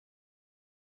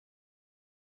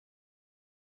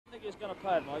I think he's going to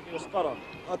pad, Mike. He was spot on.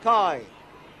 Okay,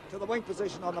 to the wing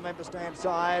position on the member stand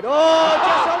side. Oh,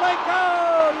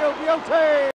 Jesselenko, you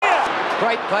beauty!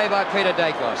 Great play by Peter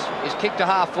Dacos. His kick to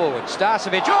half forward.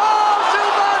 Starcevic. Oh,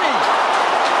 Silvani!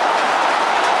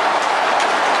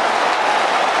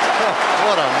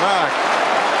 What a mark.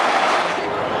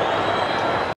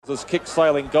 This kick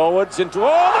sailing goalwards into... Oh,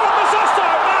 look at the Zosto!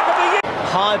 Mark of the year!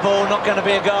 High ball, not going to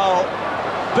be a goal.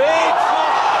 Big!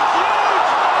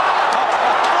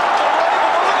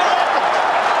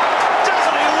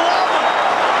 Doesn't he love it?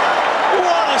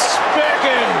 What a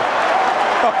specking!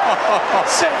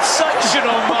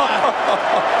 Sensational, man!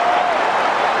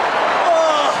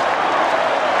 Oh,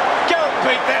 go and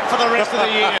beat that for the rest of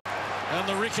the year. And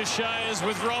the ricochet is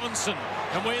with Robinson.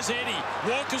 And where's Eddie?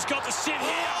 Walker's got the sit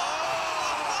here.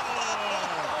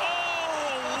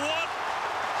 Oh, what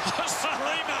a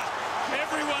screamer.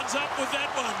 Everyone's up with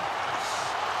that one.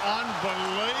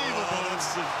 Unbelievable.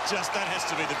 That has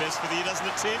to be the best for the year, doesn't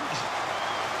it, Tim?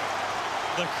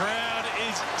 The crowd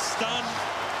is stunned.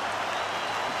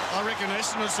 I reckon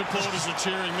Essendon supporters are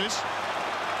cheering this.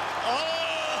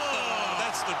 Oh,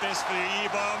 that's the best for the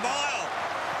year by a mile.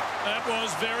 That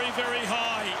was very, very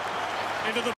high into the